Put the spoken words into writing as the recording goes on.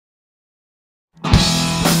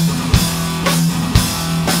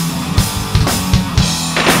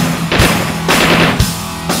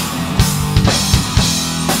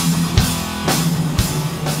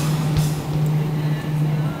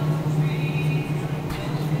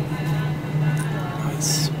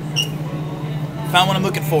Found what I'm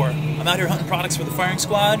looking for. I'm out here hunting products for the firing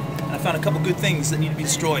squad, and I found a couple good things that need to be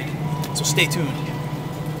destroyed. So stay tuned.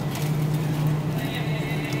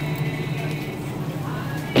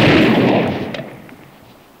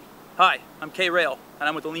 Hi, I'm K Rail, and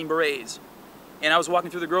I'm with the Lean Berets. And I was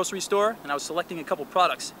walking through the grocery store, and I was selecting a couple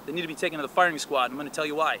products that need to be taken to the firing squad. I'm going to tell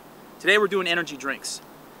you why. Today we're doing energy drinks.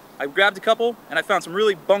 I grabbed a couple, and I found some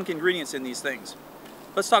really bunk ingredients in these things.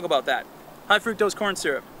 Let's talk about that. High fructose corn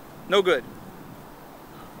syrup, no good.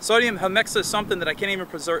 Sodium hemexa is something that I can't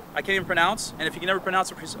even pronounce, and if you can never pronounce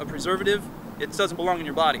a preservative, it doesn't belong in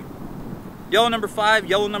your body. Yellow number 5,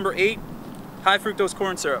 yellow number 8, high fructose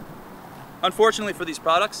corn syrup. Unfortunately for these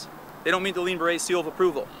products, they don't meet the Lean Berets seal of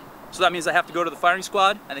approval. So that means I have to go to the firing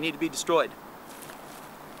squad and they need to be destroyed.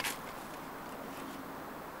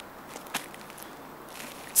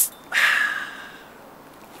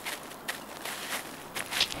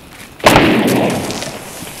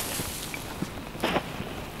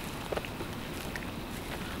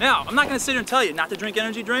 Now, I'm not going to sit here and tell you not to drink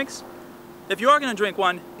energy drinks. If you are going to drink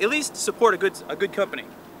one, at least support a good company.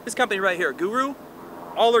 This company right here, Guru,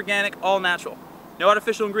 all organic, all natural. No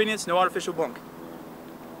artificial ingredients, no artificial bunk.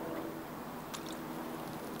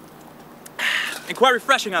 And quite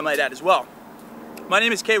refreshing, I might add, as well. My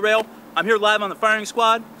name is K Rail. I'm here live on the firing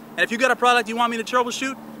squad. And if you've got a product you want me to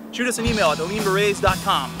troubleshoot, shoot us an email at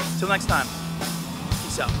leanberets.com. Till next time,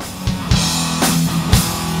 peace out.